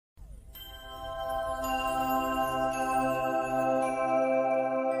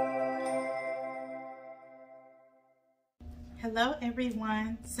Hello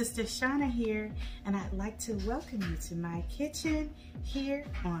everyone, Sister Shauna here, and I'd like to welcome you to my kitchen here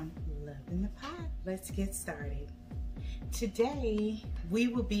on Love in the Pot. Let's get started. Today we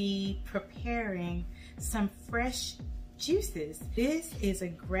will be preparing some fresh juices. This is a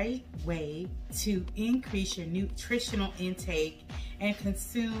great way to increase your nutritional intake and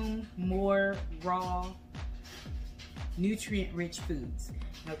consume more raw, nutrient-rich foods.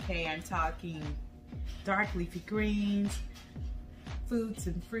 Okay, I'm talking dark leafy greens, foods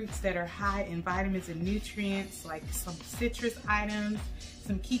and fruits that are high in vitamins and nutrients, like some citrus items.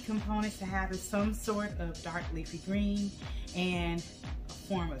 Some key components to have is some sort of dark leafy green and a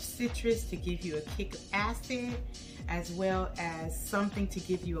form of citrus to give you a kick of acid, as well as something to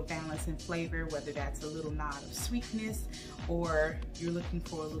give you a balance in flavor, whether that's a little nod of sweetness or you're looking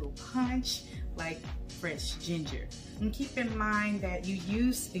for a little punch like fresh ginger. And keep in mind that you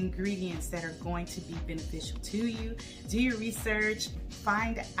use ingredients that are going to be beneficial to you. Do your research,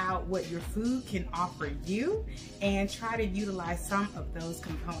 find out what your food can offer you, and try to utilize some of those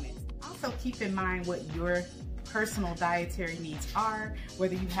components. Also keep in mind what your personal dietary needs are,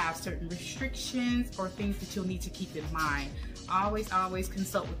 whether you have certain restrictions or things that you'll need to keep in mind. Always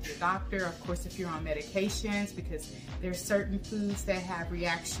consult with your doctor, of course, if you're on medications, because there's certain foods that have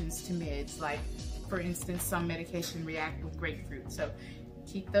reactions to meds, like for instance, some medication react with grapefruit. So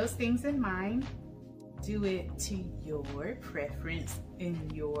keep those things in mind. Do it to your preference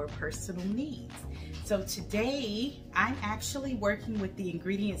and your personal needs. So today, I'm actually working with the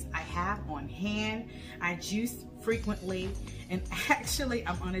ingredients I have on hand. I juice frequently, and actually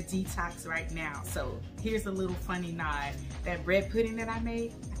I'm on a detox right now. So here's a little funny nod. That bread pudding that I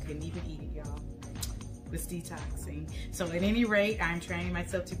made, I couldn't even eat it, y'all. Was detoxing. So at any rate, I'm training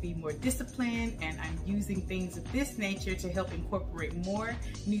myself to be more disciplined, and I'm using things of this nature to help incorporate more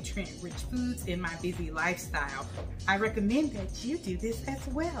nutrient-rich foods in my busy lifestyle. I recommend that you do this as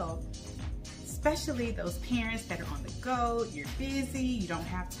well, especially those parents that are on the go. You're busy, you don't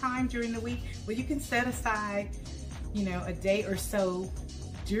have time during the week, but you can set aside, a day or so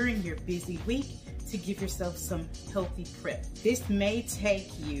during your busy week to give yourself some healthy prep. This may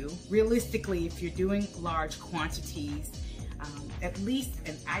take you, realistically, if you're doing large quantities, at least,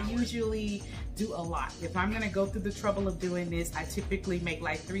 and I usually do a lot. If I'm gonna go through the trouble of doing this, I typically make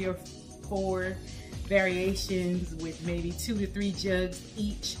like 3 or 4 variations with maybe 2 to 3 jugs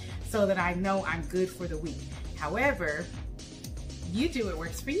each, so that I know I'm good for the week. However, you do what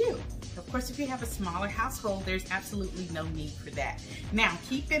works for you. Of course, if you have a smaller household, there's absolutely no need for that. Now,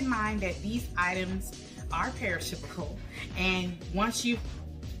 keep in mind that these items are perishable, and once you've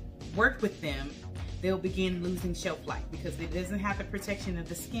worked with them, they'll begin losing shelf life because it doesn't have the protection of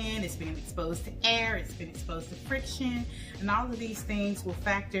the skin. It's been exposed to air, it's been exposed to friction, and all of these things will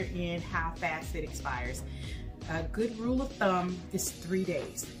factor in how fast it expires. A good rule of thumb is 3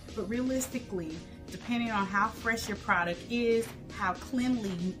 days, but realistically, depending on how fresh your product is, how cleanly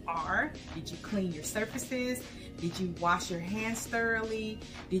you are, did you clean your surfaces? Did you wash your hands thoroughly?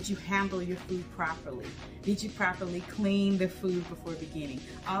 Did you handle your food properly? Did you properly clean the food before beginning?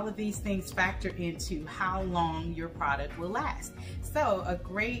 All of these things factor into how long your product will last. So a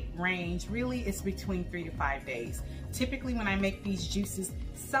great range really is between 3 to 5 days. Typically when I make these juices,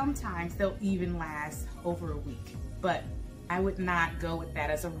 sometimes they'll even last over a week, but I would not go with that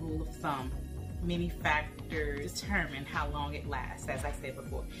as a rule of thumb. Many factors determine how long it lasts, as I said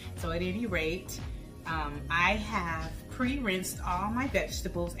before. So at any rate, I have pre-rinsed all my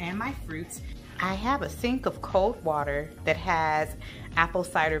vegetables and my fruits. I have a sink of cold water that has apple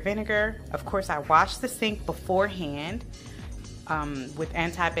cider vinegar. Of course, I washed the sink beforehand with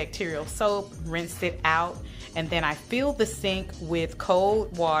antibacterial soap, rinsed it out, and then I filled the sink with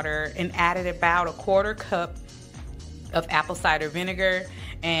cold water and added about a 1/4 cup of apple cider vinegar.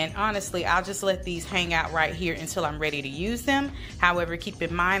 And honestly, I'll just let these hang out right here until I'm ready to use them. However, keep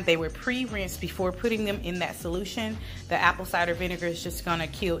in mind they were pre-rinsed before putting them in that solution. The apple cider vinegar is just gonna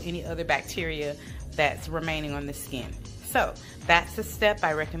kill any other bacteria that's remaining on the skin. So that's a step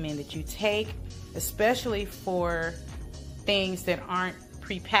I recommend that you take, especially for things that aren't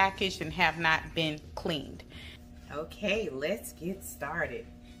pre-packaged and have not been cleaned. Okay, let's get started.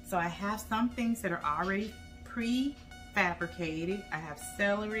 So I have some things that are already pre-fabricated. I have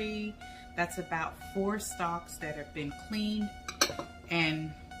celery, that's about 4 stalks that have been cleaned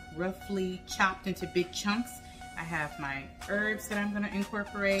and roughly chopped into big chunks. I have my herbs that I'm gonna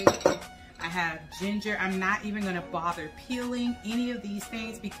incorporate. I have ginger. I'm not even gonna bother peeling any of these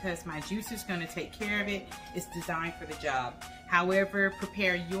things because my juicer is gonna take care of it. It's designed for the job. However,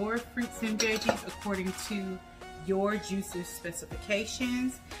 prepare your fruits and veggies according to your juicer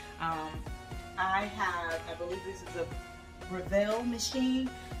specifications. I believe this is a Breville machine.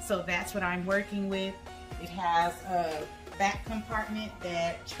 So that's what I'm working with. It has a back compartment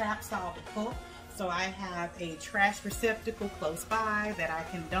that traps all the pulp. So I have a trash receptacle close by that I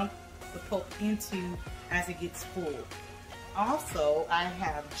can dump the pulp into as it gets full. Also, I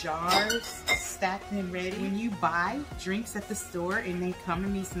have jars stacked and ready. When you buy drinks at the store and they come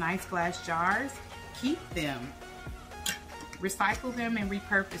in these nice glass jars, keep them. Recycle them and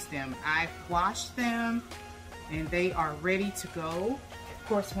repurpose them. I've washed them and they are ready to go. Of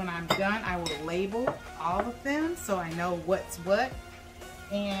course, when I'm done, I will label all of them so I know what's what.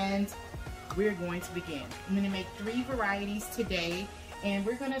 And we're going to begin. I'm going to make 3 varieties today, and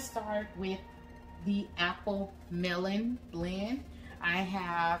we're going to start with the apple melon blend. I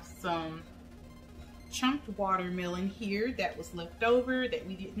have some chunked watermelon here that was left over that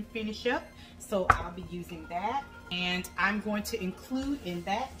we didn't finish up, so I'll be using that. And I'm going to include in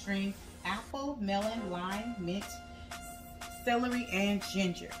that drink apple, melon, lime, mint, celery, and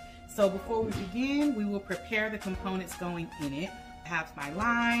ginger. So before we begin, we will prepare the components going in it. I have my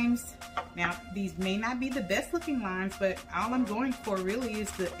limes. Now, these may not be the best looking limes, but all I'm going for really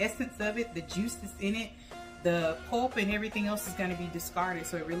is the essence of it, the juice that's in it. The pulp and everything else is going to be discarded,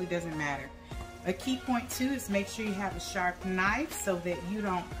 so it really doesn't matter. A key point too is make sure you have a sharp knife so that you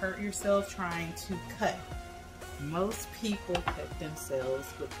don't hurt yourself trying to cut. Most people cut themselves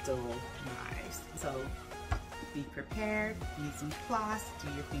with dull knives, so be prepared, using floss,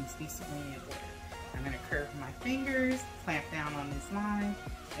 do your things decently in order. I'm going to curve my fingers, clamp down on this line,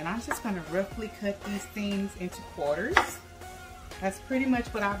 and I'm just going to roughly cut these things into quarters. That's pretty much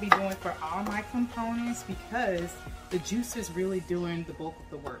what I'll be doing for all my components because the juice is really doing the bulk of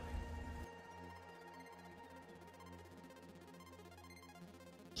the work.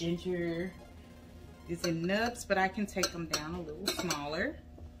 Ginger is in nubs, but I can take them down a little smaller.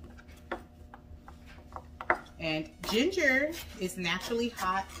 And ginger is naturally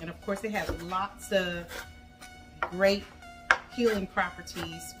hot, and of course it has lots of great healing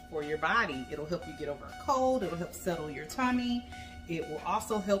properties for your body. It'll help you get over a cold, it'll help settle your tummy, it will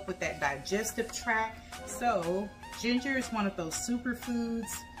also help with that digestive tract. So ginger is one of those superfoods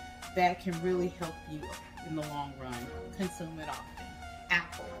that can really help you in the long run. Consume it often.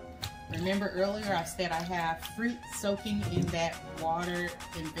 Apple. Remember earlier I said I have fruit soaking in that water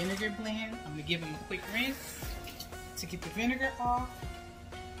and vinegar blend. I'm going to give them a quick rinse to get the vinegar off,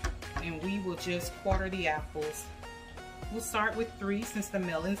 and we will just quarter the apples. We'll start with 3 since the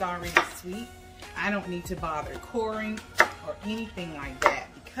melon's already sweet. I don't need to bother coring or anything like that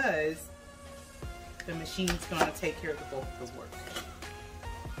because the machine's going to take care of the bulk of the work.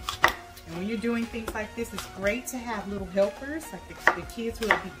 And when you're doing things like this, it's great to have little helpers, like the kids will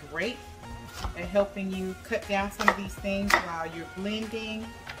be great at helping you cut down some of these things while you're blending.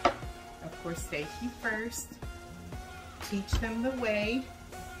 Of course, safety first. Teach them the way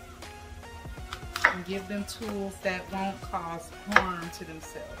and give them tools that won't cause harm to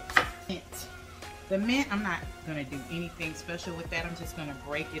themselves. Mint. The mint, I'm not going to do anything special with that. I'm just going to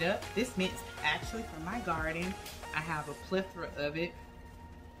break it up. This mint's actually from my garden. I have a plethora of it,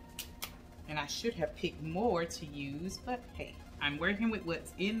 and I should have picked more to use, but hey, I'm working with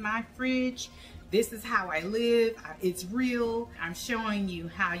what's in my fridge. This is how I live. It's real. I'm showing you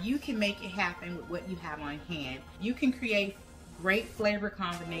how you can make it happen with what you have on hand. You can create great flavor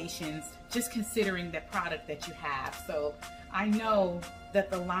combinations just considering the product that you have. So I know that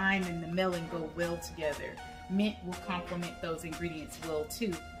the lime and the melon go well together. Mint will complement those ingredients well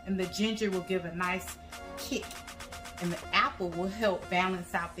too. And the ginger will give a nice kick. And the apple will help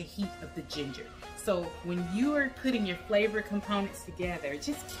balance out the heat of the ginger. So when you are putting your flavor components together,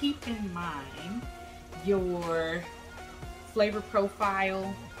 just keep in mind your flavor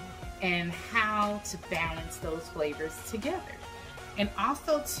profile and how to balance those flavors together. And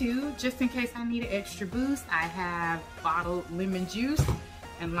also too, just in case I need an extra boost, I have bottled lemon juice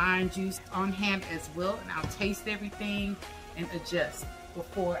and lime juice on hand as well, and I'll taste everything and adjust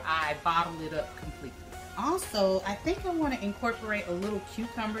before I bottle it up completely. Also, I think I want to incorporate a little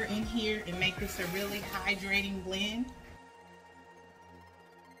cucumber in here and make this a really hydrating blend.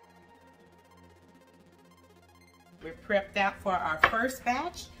 We're prepped out for our first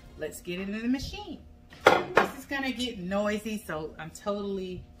batch. Let's get it in the machine. This is going to get noisy, so I'm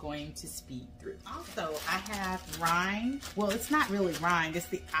totally going to speed through. Also, I have rind. Well, it's not really rind. It's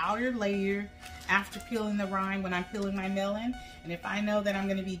the outer layer after peeling the rind when I'm peeling my melon. And if I know that I'm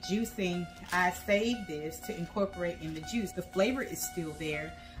going to be juicing, I save this to incorporate in the juice. The flavor is still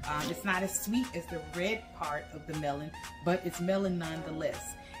there. It's not as sweet as the red part of the melon, but it's melon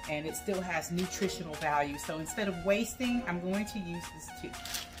nonetheless. And it still has nutritional value. So instead of wasting, I'm going to use this too.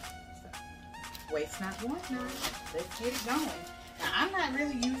 So, Waste not, want not. Let's get it going. Now, I'm not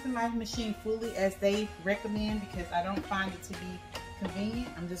really using my machine fully as they recommend because I don't find it to be convenient.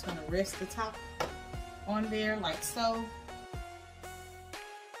 I'm just going to rest the top on there like so.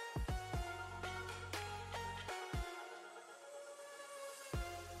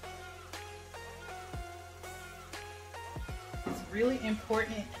 It's really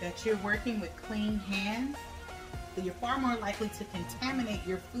important that you're working with clean hands. You're far more likely to contaminate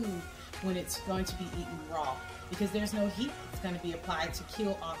your food when it's going to be eaten raw because there's no heat that's going to be applied to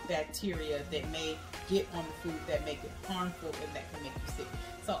kill off bacteria that may get on the food that make it harmful and that can make you sick.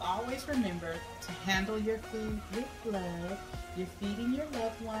 So always remember to handle your food with love. You're feeding your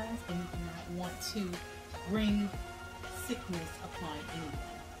loved ones and you do not want to bring sickness upon anyone.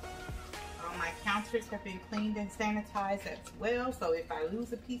 All my counters have been cleaned and sanitized as well, so if I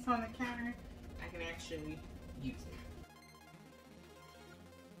lose a piece on the counter, I can actually use it.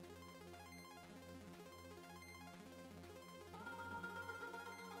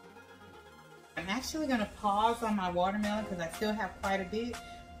 I'm actually going to pause on my watermelon because I still have quite a bit,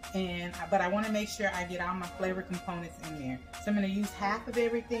 but I want to make sure I get all my flavor components in there. So I'm going to use half of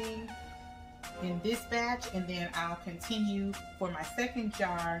everything in this batch, and then I'll continue for my second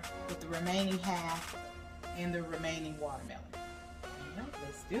jar with the remaining half and the remaining watermelon. All right,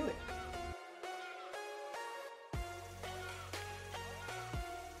 let's do it.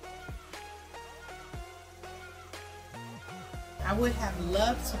 I would have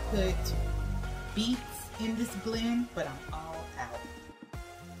loved to put beets in this blend, but I'm all out.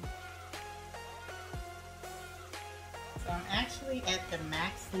 So I'm actually at the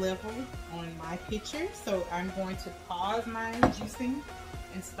max level on my pitcher, so I'm going to pause my juicing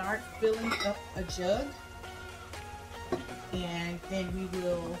and start filling up a jug, and then we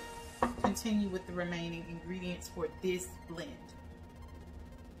will continue with the remaining ingredients for this blend.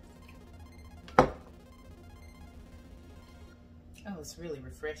 Oh, it's really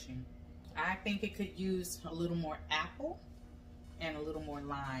refreshing. I think it could use a little more apple and a little more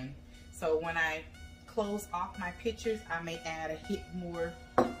lime. So when I close off my pitchers, I may add a hit more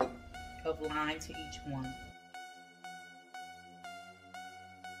of lime to each one.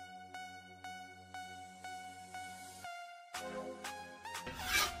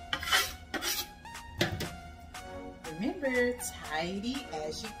 Remember, tidy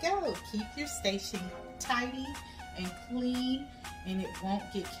as you go. Keep your station tidy and clean, and it won't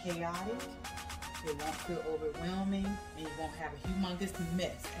get chaotic, it won't feel overwhelming, and you won't have a humongous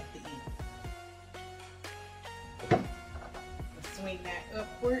mess at the end. I'll swing that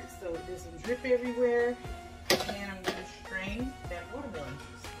upward so it doesn't drip everywhere, and I'm going to strain that watermelon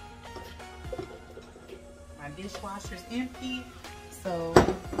juice. My dishwasher's empty, so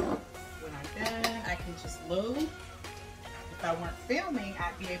when I'm done, I can just load. If I weren't filming,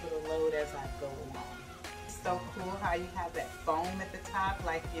 I'd be able to load as I go along. So cool how you have that foam at the top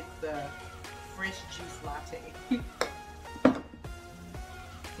like it's a fresh juice latte.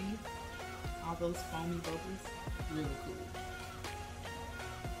 See? All those foamy bubbles? Really cool.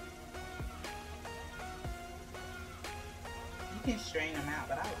 You can strain them out,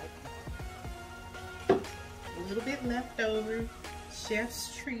 but I like them. A little bit left over.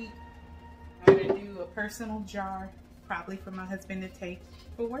 Chef's treat. I'm going to do a personal jar, probably for my husband to take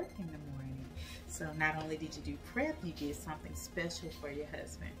for work in the morning. So not only did you do prep, you did something special for your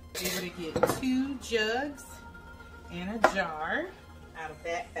husband. You're able to get 2 jugs and a jar out of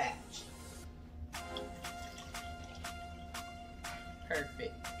that batch.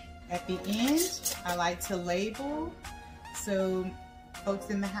 Perfect. At the end, I like to label so folks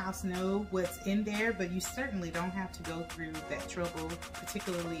in the house know what's in there, but you certainly don't have to go through that trouble,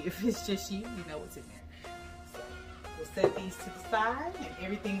 particularly if it's just you know what's in there. We'll set these to the side and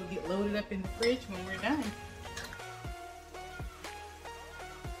everything will get loaded up in the fridge when we're done.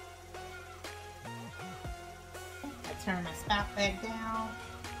 I turn my spout back down,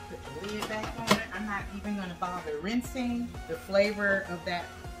 put the lid back on it. I'm not even going to bother rinsing. The flavor of that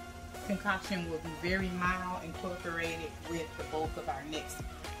concoction will be very mild, incorporated with the bulk of our next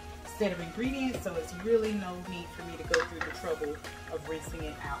set of ingredients, so it's really no need for me to go through the trouble of rinsing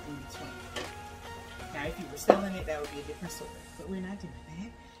it out in between. Now, if you were selling it, that would be a different story, but we're not doing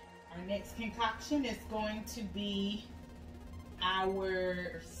that. Our next concoction is going to be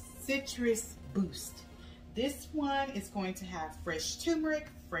our citrus boost. This one is going to have fresh turmeric,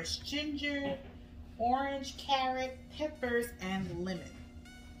 fresh ginger, orange, carrot, peppers, and lemon.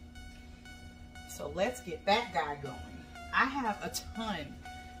 So let's get that guy going. I have a ton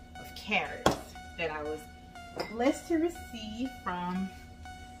of carrots that I was blessed to receive from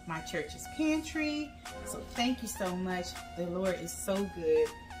my church's pantry. So thank you so much. The Lord is so good.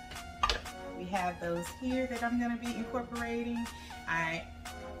 we have those here that I'm gonna be incorporating. I'm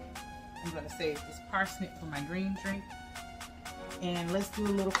gonna save this parsnip for my green drink. And let's do a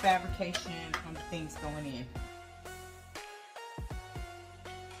little fabrication on the things going in.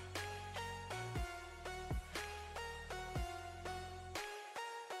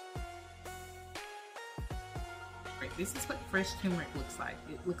 This is what fresh turmeric looks like.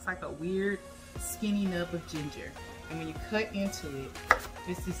 It looks like a weird skinny nub of ginger. And when you cut into it,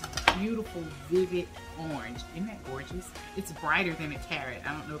 this is beautiful, vivid orange. Isn't that gorgeous? It's brighter than a carrot.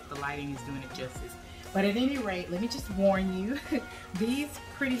 I don't know if the lighting is doing it justice. But at any rate, let me just warn you, these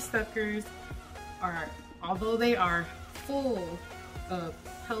pretty suckers are, although they are full of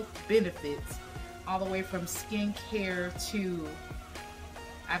health benefits, all the way from skincare to,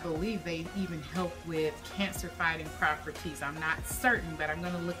 I believe they even help with cancer fighting properties. I'm not certain, but I'm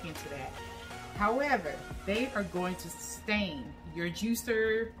gonna look into that. However, they are going to stain your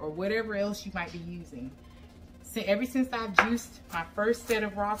juicer or whatever else you might be using. So ever since I've juiced my first set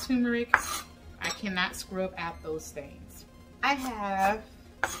of raw turmeric, I cannot scrub out those stains. I have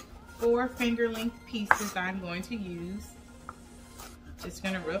 4 finger length pieces I'm going to use. Just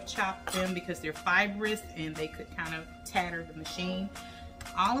gonna rough chop them because they're fibrous and they could kind of tatter the machine.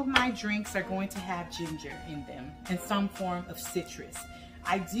 All of my drinks are going to have ginger in them and some form of citrus.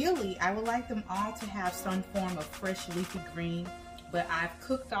 Ideally, I would like them all to have some form of fresh leafy green, but I've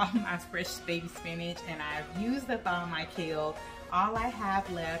cooked all my fresh baby spinach and I've used up all my kale. All I have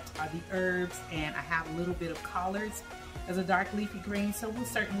left are the herbs, and I have a little bit of collards as a dark leafy green, so we'll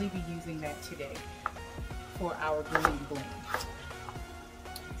certainly be using that today for our green blend.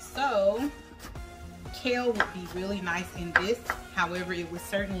 So, kale would be really nice in this, however, it would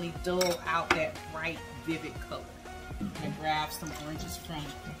certainly dull out that bright, vivid color. I'm gonna grab some oranges from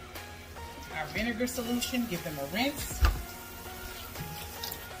our vinegar solution, give them a rinse.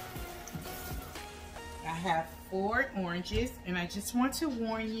 I have 4 oranges, and I just want to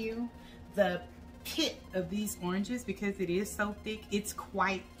warn you, the pit of these oranges, because it is so thick, it's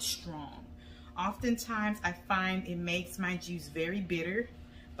quite strong. Oftentimes I find it makes my juice very bitter,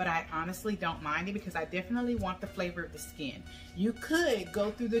 but I honestly don't mind it because I definitely want the flavor of the skin. You could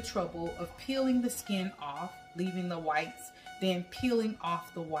go through the trouble of peeling the skin off, leaving the whites, then peeling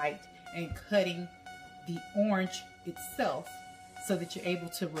off the white and cutting the orange itself so that you're able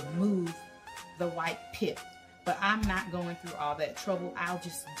to remove the white pit. But I'm not going through all that trouble. I'll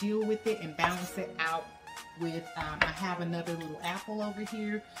just deal with it and balance it out with, I have another little apple over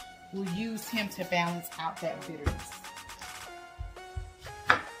here. We'll use him to balance out that bitterness.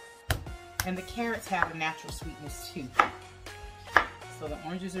 And the carrots have a natural sweetness too. So the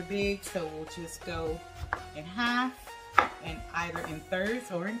oranges are big, so we'll just go in half and either in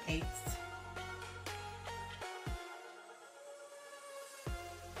thirds or in eighths.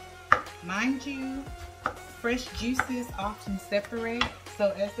 Mind you, fresh juices often separate,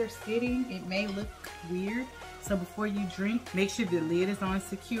 so as they're sitting, it may look weird. So before you drink, make sure the lid is on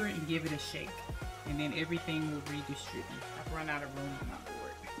secure and give it a shake. And then everything will redistribute. I've run out of room on my board.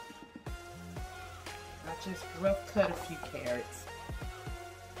 I just rough cut a few carrots.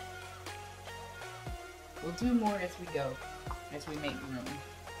 We'll do more as we go, as we make room.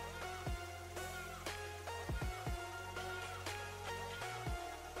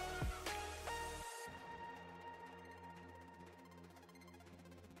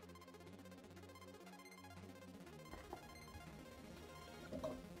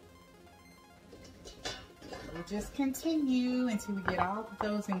 We'll just continue until we get all of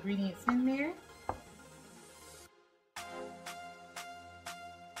those ingredients in there.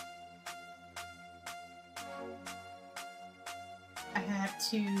 I had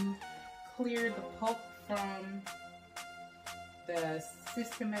to clear the pulp from the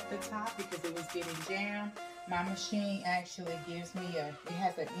system at the top because it was getting jammed. My machine actually gives me it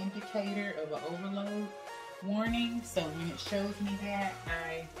has an indicator of an overload warning. So when it shows me that,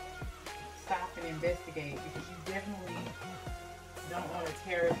 I stop and investigate because you definitely don't want to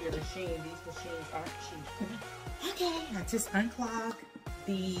tear up your machine. These machines aren't cheap. Okay, I just unclogged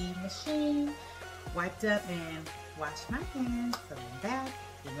the machine, wiped up and washed my hands. So I'm back.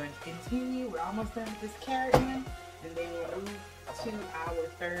 We're going to continue. We're almost done with this carrot one, and then we'll move to our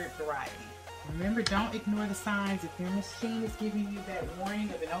third variety. Remember, don't ignore the signs. If your machine is giving you that warning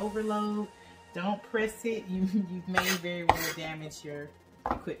of an overload, don't press it. You may very well damage your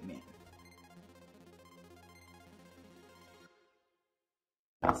equipment.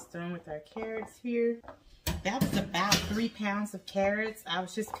 Almost done with our carrots here. That was about 3 pounds of carrots. I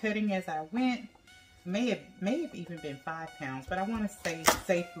was just cutting as I went. May have even been 5 pounds, but I want to say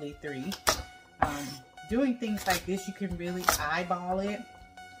safely 3. Doing things like this, you can really eyeball it.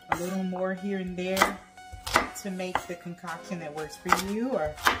 a little more here and there to make the concoction that works for you,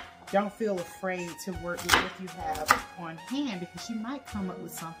 or don't feel afraid to work with what you have on hand, because you might come up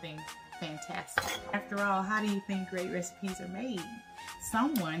with something fantastic. After all, how do you think great recipes are made?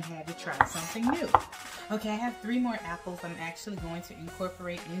 Someone had to try something new. Okay, I have 3 more apples I'm actually going to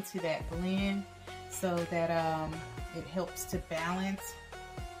incorporate into that blend so that it helps to balance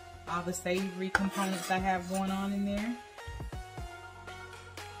all the savory components I have going on in there.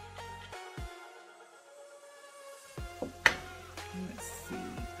 Let's see,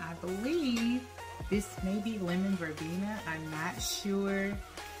 I believe this may be lemon verbena. I'm not sure.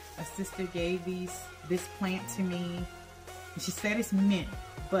 A sister gave this plant to me. She said it's mint,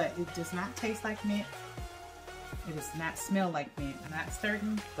 but it does not taste like mint. It does not smell like mint. I'm not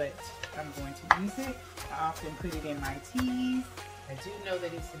certain, but I'm going to use it. I often put it in my teas. I do know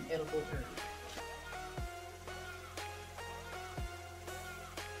that it's an edible herb.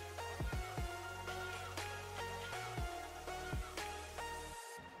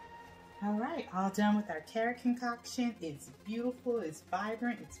 All right, all done with our carrot concoction. It's beautiful, it's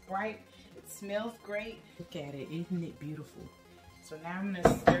vibrant, it's bright, it smells great. Look at it, isn't it beautiful? So now I'm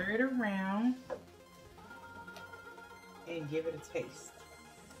gonna stir it around and give it a taste.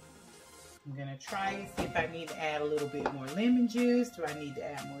 I'm gonna try it, see if I need to add a little bit more lemon juice. Do I need to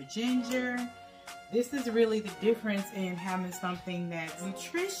add more ginger? This is really the difference in having something that's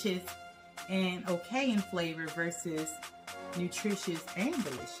nutritious and okay in flavor versus nutritious and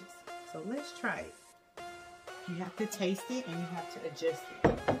delicious. So let's try it. You have to taste it and you have to adjust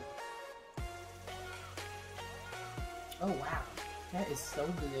it. Oh wow, that is so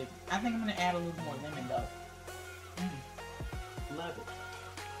good. I think I'm gonna add a little more lemon though. Love it.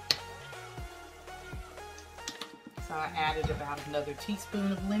 So I added about another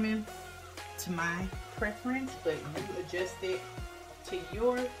teaspoon of lemon to my preference, but you adjust it to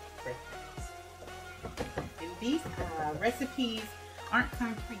your preference. And these recipes aren't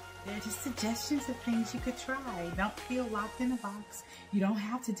concrete. They're just suggestions of things you could try. Don't feel locked in a box. You don't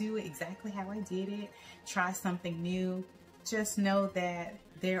have to do it exactly how I did it. Try something new. Just know that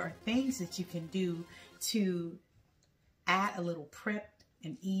there are things that you can do to add a little prep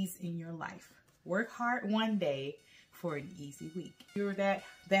and ease in your life. Work hard one day for an easy week. You're that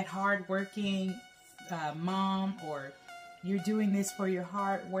hard-working mom, or you're doing this for your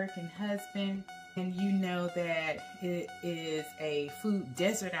hard-working husband, and you know that it is a food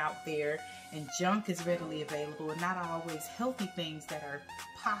desert out there and junk is readily available, and not always healthy things that are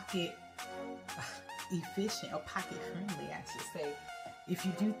pocket efficient or pocket friendly, I should say. If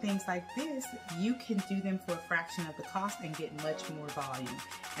you do things like this, you can do them for a fraction of the cost and get much more volume.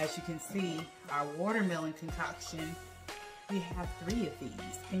 As you can see, our watermelon concoction, we have 3 of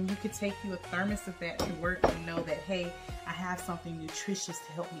these, and you could take you a thermos of that to work and know that, hey, I have something nutritious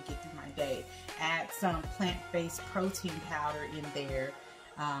to help me get through my day. Add some plant-based protein powder in there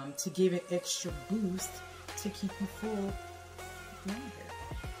to give it extra boost to keep you full longer.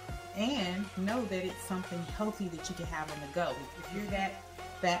 And know that it's something healthy that you can have on the go. If you're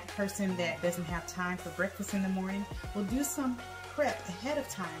that person that doesn't have time for breakfast in the morning, well, do some prep ahead of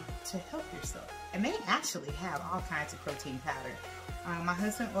time to help yourself. And they actually have all kinds of protein powder. My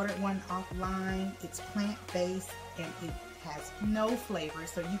husband ordered one offline. It's plant-based and it has no flavor,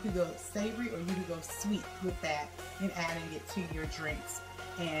 so you could go savory or you could go sweet with that and adding it to your drinks,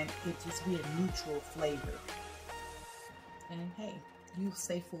 and it just be a neutral flavor. And hey, you'll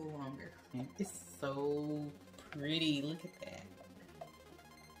stay full longer. And it's so pretty. Look at that.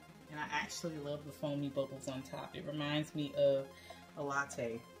 And I actually love the foamy bubbles on top. It reminds me of a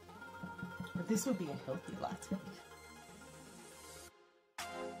latte. But this would be a healthy latte.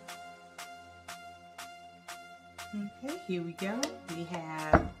 Okay, here we go. We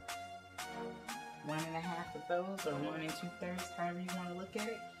have 1.5 of those, or 1 2/3, however you want to look at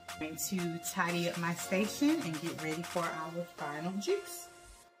it. I'm going to tidy up my station and get ready for our final juice.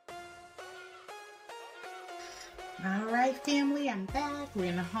 All right, family, I'm back. We're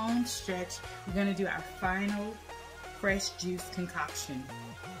in the home stretch. We're going to do our final fresh juice concoction.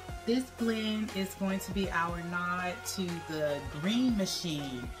 This blend is going to be our nod to the green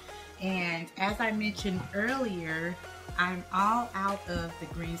machine. And as I mentioned earlier, I'm all out of the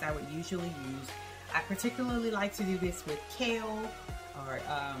greens I would usually use. I particularly like to do this with kale or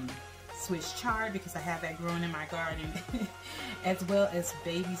Swiss chard because I have that growing in my garden, as well as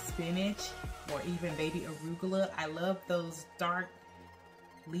baby spinach or even baby arugula. I love those dark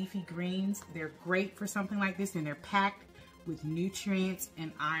leafy greens. They're great for something like this, and they're packed with nutrients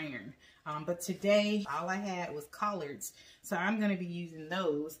and iron. But today all I had was collards, so I'm going to be using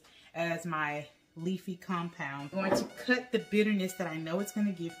those as my leafy compound. I'm going to cut the bitterness that I know it's going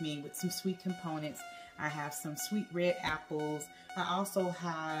to give me with some sweet components. I have some sweet red apples. I also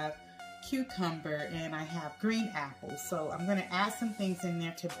have cucumber and I have green apples. So I'm going to add some things in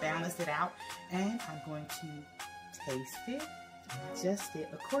there to balance it out, and I'm going to taste it, adjust it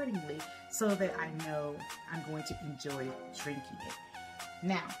accordingly so that I know I'm going to enjoy drinking it.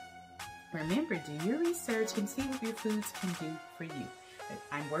 Now, remember, do your research and see what your foods can do for you.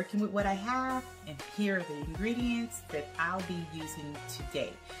 I'm working with what I have, and here are the ingredients that I'll be using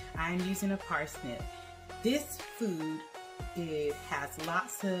today. I'm using a parsnip. This food, it has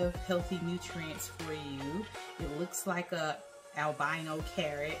lots of healthy nutrients for you. It looks like a albino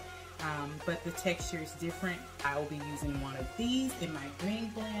carrot, but the texture is different. I will be using one of these in my green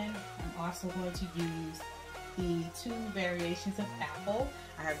blend. I'm also going to use the 2 variations of apple.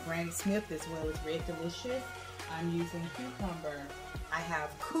 I have Granny Smith as well as Red Delicious. I'm using cucumber. I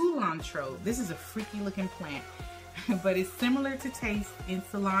have cilantro. This is a freaky looking plant, but it's similar to taste in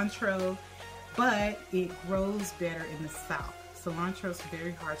cilantro, but it grows better in the South. Cilantro is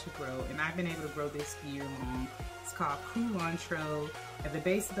very hard to grow, and I've been able to grow this year long. It's called cilantro. At the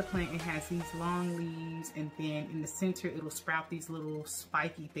base of the plant, it has these long leaves, and then in the center, it'll sprout these little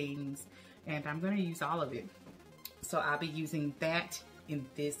spiky things, and I'm going to use all of it. So I'll be using that in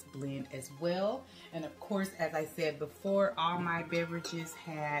this blend as well. And of course, as I said before, all my beverages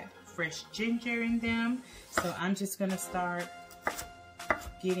had fresh ginger in them. So I'm just going to start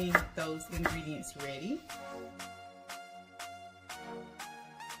getting those ingredients ready.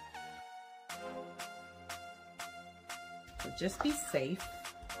 So just be safe.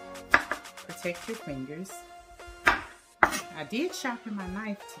 Protect your fingers. I did sharpen my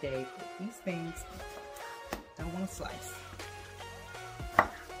knife today, but these things don't want to slice.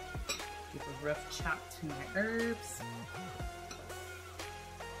 Give a rough chop to my herbs.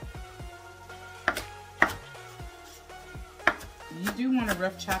 You do want to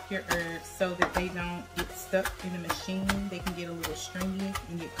rough chop your herbs so that they don't get stuck in the machine. They can get a little stringy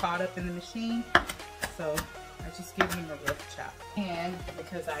and get caught up in the machine. So I just give them a rough chop. And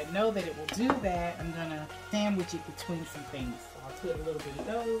because I know that it will do that, I'm going to sandwich it between some things. So I'll put a little bit of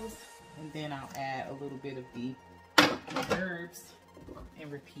those, and then I'll add a little bit of the herbs and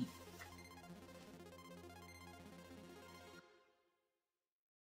repeat.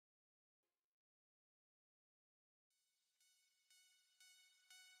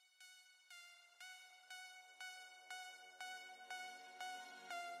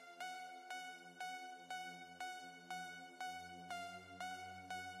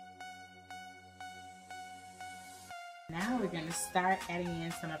 Now we're going to start adding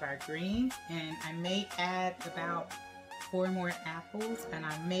in some of our greens, and I may add about 4 more apples, and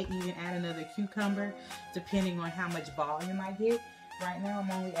I may even add another cucumber depending on how much volume I get. Right now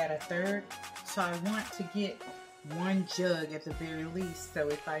I'm only at 1/3, so I want to get 1 jug at the very least. So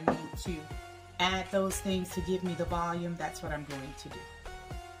if I need to add those things to give me the volume, that's what I'm going to do.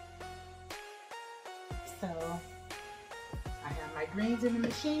 So I have my greens in the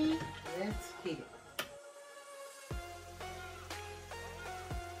machine. Let's heat it.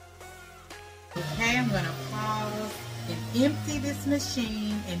 Okay, I'm going to pause and empty this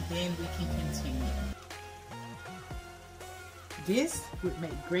machine, and then we can continue. This would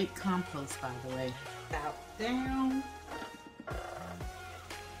make great compost, by the way. Spout down.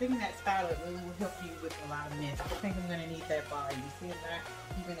 Putting that spout up really will help you with a lot of mess. I think I'm going to need that volume. See, I'm not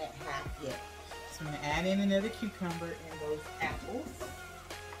even at half yet. So I'm going to add in another cucumber and those apples.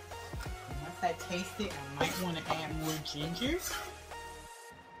 And once I taste it, I might want to add more ginger.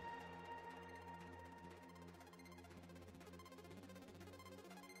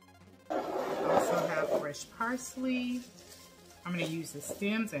 Fresh parsley. I'm going to use the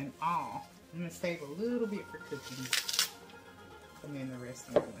stems and all. I'm going to save a little bit for cooking, and then the rest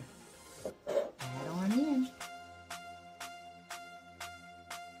I'm going to add on in.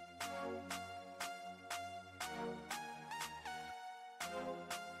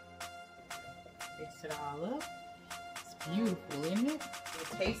 Mix it all up. It's beautiful, isn't it?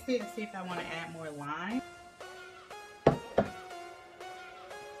 We'll taste it and see if I want to add more lime.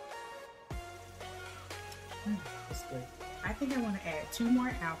 It's good. I think I want to add 2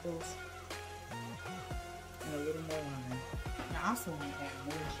 more apples and a little more lime. I also want to add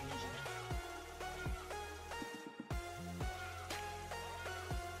more ginger.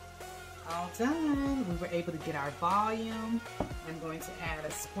 All done. We were able to get our volume. I'm going to add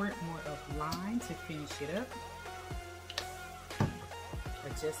a squirt more of lime to finish it up.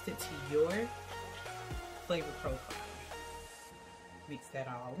 Adjust it to your flavor profile. Mix that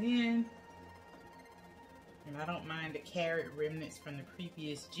all in. And I don't mind the carrot remnants from the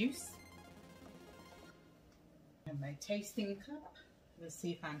previous juice. And my tasting cup. Let's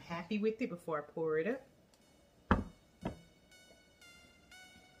see if I'm happy with it before I pour it up.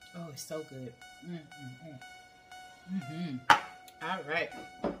 Oh, it's so good. All right.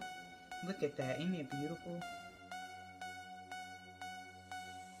 Look at that. Isn't it beautiful?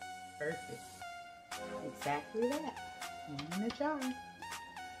 Perfect. Exactly that. One in a jar. And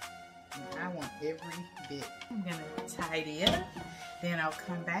I want every bit. I'm going to tidy up. Then I'll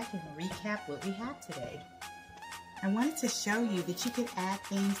come back and recap what we have today. I wanted to show you that you could add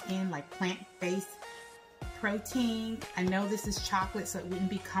things in like plant-based protein. I know this is chocolate, so it wouldn't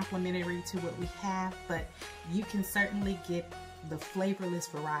be complementary to what we have, but you can certainly get the flavorless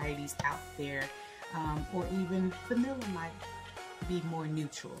varieties out there, or even vanilla might be more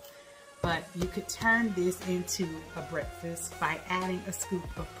neutral. But you could turn this into a breakfast by adding a scoop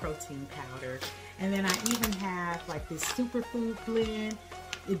of protein powder. And then I even have like this superfood blend.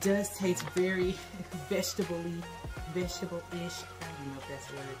 It does taste very vegetable-ish. I don't know if that's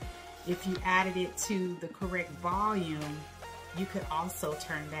a word. If you added it to the correct volume, you could also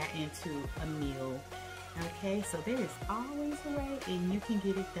turn that into a meal. Okay, so there is always a way, and you can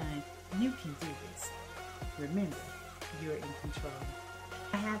get it done. You can do this. Remember, you're in control.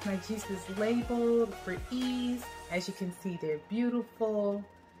 I have my juices labeled for ease. As you can see, they're beautiful,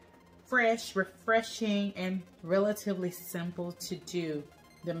 fresh, refreshing, and relatively simple to do.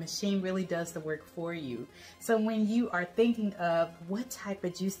 The machine really does the work for you. So when you are thinking of what type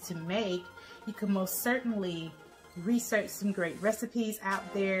of juice to make, you can most certainly research some great recipes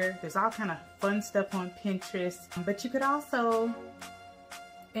out there. There's all kind of fun stuff on Pinterest, but you could also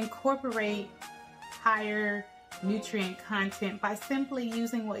incorporate higher nutrient content by simply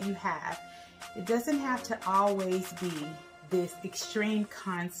using what you have. It doesn't have to always be this extreme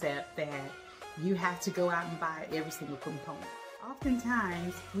concept that you have to go out and buy every single component.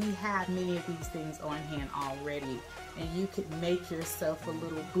 Oftentimes, we have many of these things on hand already, and you could make yourself a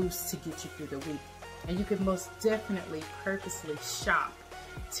little boost to get you through the week. And you can most definitely purposely shop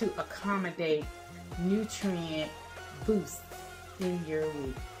to accommodate nutrient boosts in your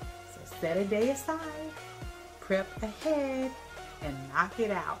week. So set a day aside, prep ahead, and knock it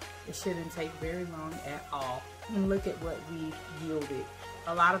out. It shouldn't take very long at all. And look at what we've yielded.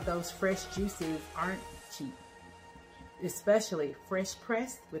 A lot of those fresh juices aren't cheap. Especially fresh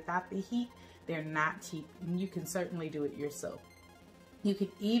pressed without the heat, they're not cheap. And you can certainly do it yourself. You could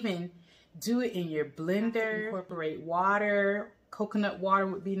even do it in your blender, incorporate water. Coconut water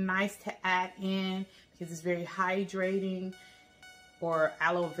would be nice to add in because it's very hydrating, or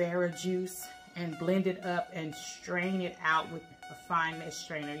aloe vera juice, and blend it up and strain it out with a fine mesh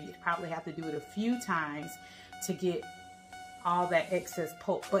strainer. You'd probably have to do it a few times to get all that excess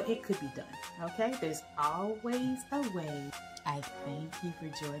pulp, but it could be done, okay? There's always a way. I thank you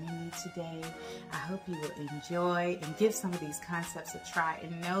for joining me today. I hope you will enjoy and give some of these concepts a try,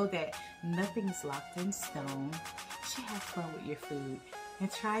 and know that nothing is locked in stone. You should have fun with your food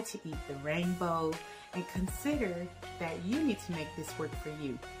and try to eat the rainbow, and consider that you need to make this work for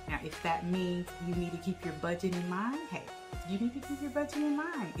you. Now, if that means you need to keep your budget in mind, hey, you need to keep your budget in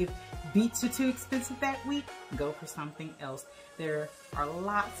mind. If beets are too expensive that week, go for something else. There are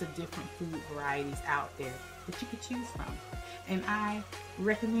lots of different food varieties out there that you could choose from. And I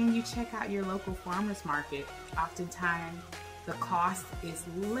recommend you check out your local farmer's market. Oftentimes, the cost is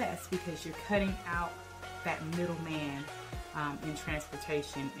less because you're cutting out that middleman in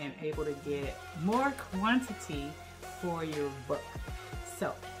transportation and able to get more quantity for your buck.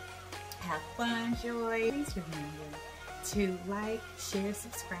 So, have fun, joy. Please remember to like, share,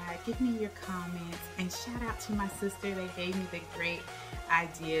 subscribe, give me your comments, and shout out to my sister that gave me the great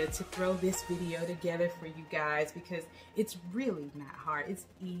idea to throw this video together for you guys, because it's really not hard. It's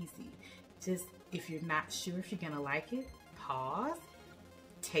easy. Just, if you're not sure if you're gonna like it, pause,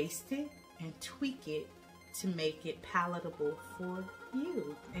 taste it, and tweak it to make it palatable for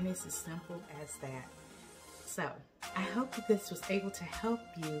you. And it's as simple as that. So, I hope that this was able to help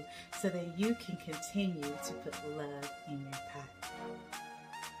you so that you can continue to put love in your pot.